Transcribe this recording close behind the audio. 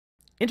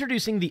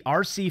Introducing the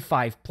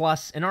RC-5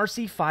 Plus and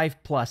RC-5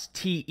 Plus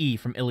TE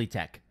from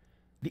Elitech.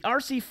 The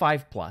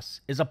RC-5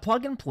 Plus is a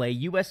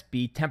plug-and-play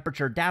USB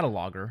temperature data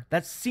logger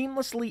that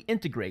seamlessly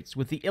integrates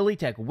with the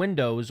Elitech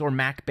Windows or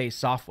Mac-based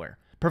software,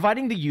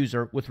 providing the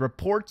user with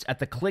reports at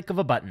the click of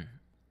a button.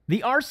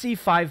 The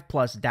RC-5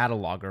 Plus data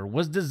logger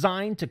was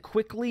designed to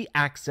quickly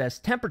access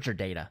temperature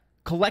data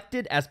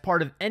collected as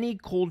part of any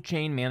cold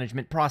chain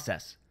management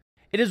process.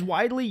 It is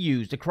widely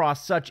used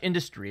across such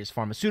industries as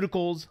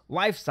pharmaceuticals,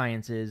 life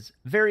sciences,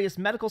 various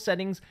medical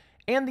settings,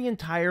 and the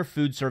entire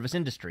food service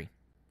industry.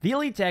 The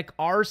Elitech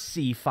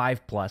RC-5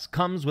 Plus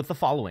comes with the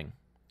following: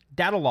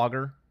 data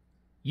logger,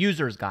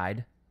 user's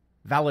guide,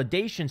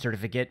 validation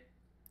certificate,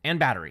 and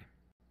battery.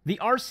 The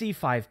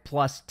RC-5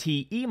 Plus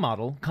TE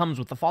model comes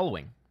with the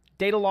following: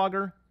 data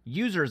logger,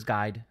 user's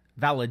guide,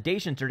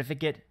 validation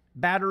certificate,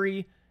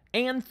 battery,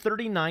 and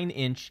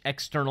 39-inch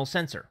external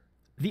sensor.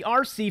 The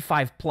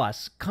RC-5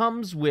 Plus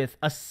comes with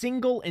a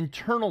single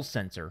internal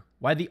sensor,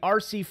 while the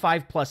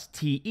RC-5 Plus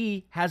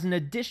TE has an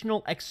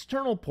additional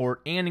external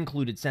port and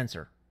included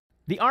sensor.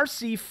 The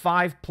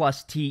RC-5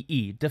 Plus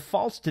TE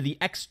defaults to the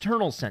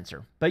external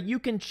sensor, but you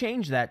can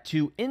change that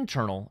to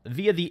internal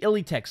via the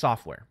Elitech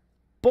software.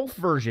 Both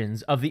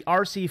versions of the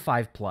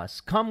RC-5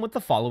 Plus come with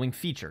the following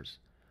features: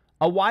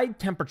 a wide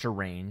temperature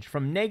range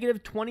from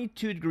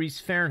 -22 degrees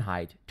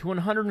Fahrenheit to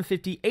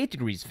 158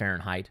 degrees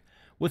Fahrenheit,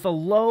 with a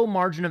low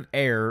margin of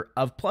error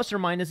of plus or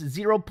minus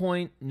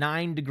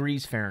 0.9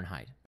 degrees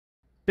Fahrenheit.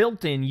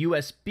 Built-in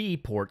USB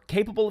port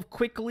capable of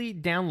quickly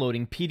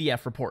downloading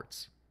PDF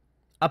reports.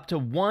 Up to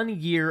 1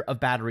 year of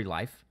battery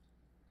life.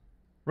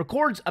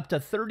 Records up to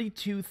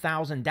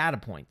 32,000 data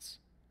points.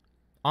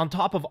 On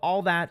top of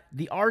all that,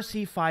 the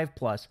RC-5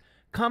 Plus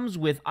comes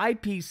with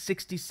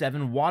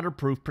IP67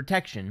 waterproof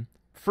protection,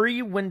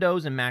 free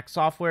Windows and Mac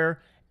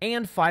software,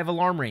 and 5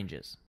 alarm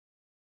ranges.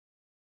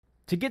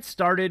 To get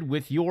started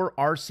with your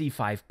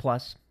RC-5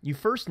 Plus, you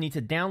first need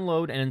to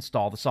download and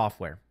install the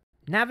software.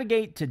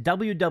 Navigate to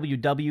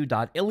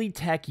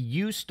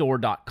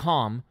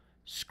www.elitechustore.com,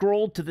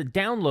 scroll to the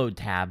Download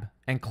tab,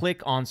 and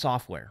click on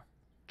Software.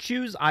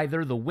 Choose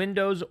either the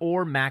Windows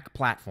or Mac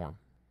platform.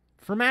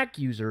 For Mac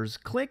users,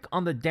 click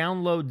on the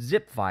Download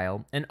zip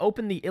file and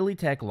open the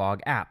Elitech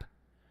Log app.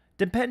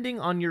 Depending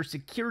on your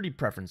security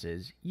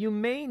preferences, you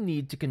may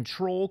need to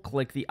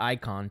control-click the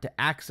icon to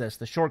access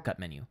the shortcut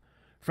menu.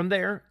 From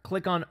there,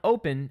 click on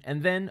Open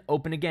and then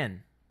Open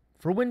again.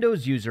 For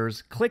Windows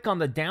users, click on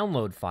the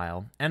download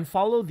file and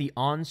follow the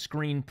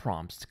on-screen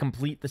prompts to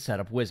complete the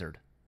setup wizard.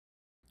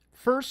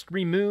 First,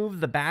 remove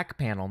the back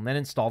panel and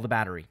install the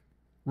battery.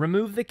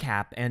 Remove the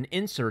cap and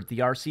insert the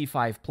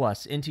RC-5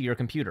 Plus into your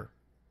computer.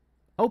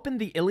 Open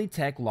the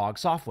Elitech Log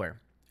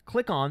software.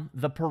 Click on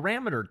the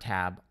Parameter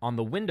tab on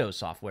the Windows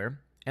software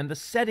and the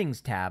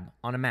Settings tab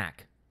on a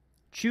Mac.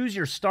 Choose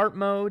your start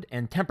mode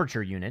and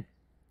temperature unit.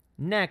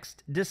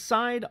 Next,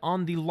 decide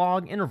on the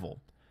log interval.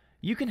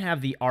 You can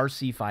have the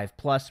RC-5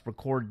 Plus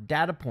record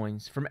data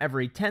points from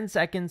every 10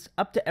 seconds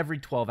up to every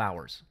 12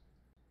 hours.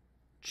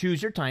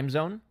 Choose your time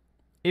zone.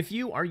 If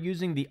you are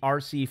using the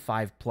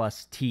RC-5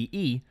 Plus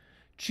TE,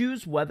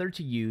 choose whether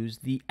to use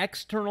the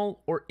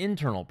external or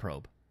internal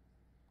probe.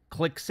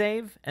 Click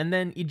Save and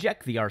then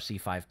eject the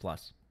RC-5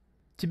 Plus.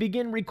 To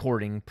begin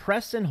recording,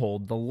 press and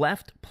hold the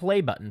left play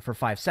button for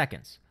 5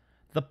 seconds.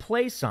 The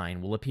play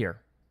sign will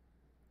appear.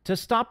 To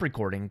stop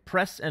recording,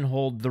 press and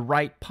hold the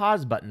right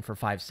pause button for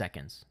 5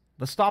 seconds.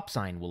 The stop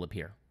sign will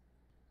appear.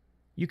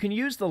 You can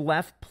use the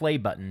left play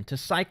button to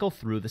cycle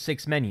through the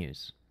 6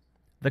 menus: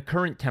 the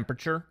current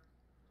temperature,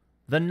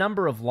 the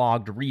number of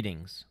logged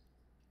readings,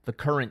 the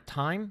current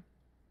time,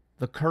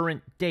 the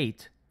current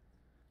date,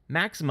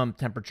 maximum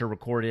temperature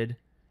recorded,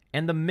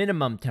 and the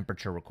minimum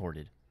temperature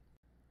recorded.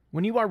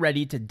 When you are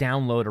ready to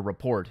download a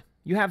report,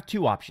 you have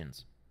 2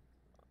 options.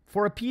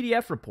 For a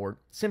PDF report,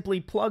 simply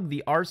plug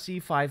the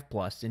RC-5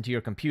 Plus into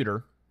your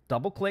computer,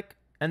 double-click,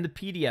 and the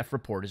PDF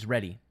report is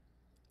ready.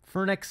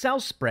 For an Excel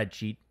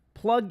spreadsheet,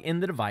 plug in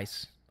the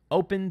device,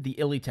 open the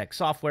Elitech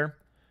software,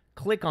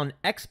 click on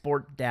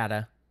Export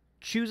Data,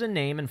 choose a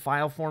name and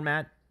file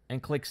format,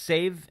 and click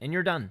Save, and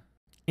you're done.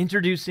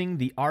 Introducing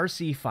the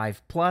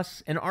RC-5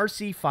 Plus and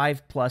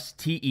RC-5 Plus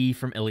TE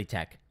from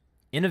Elitech.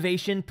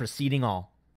 Innovation preceding all.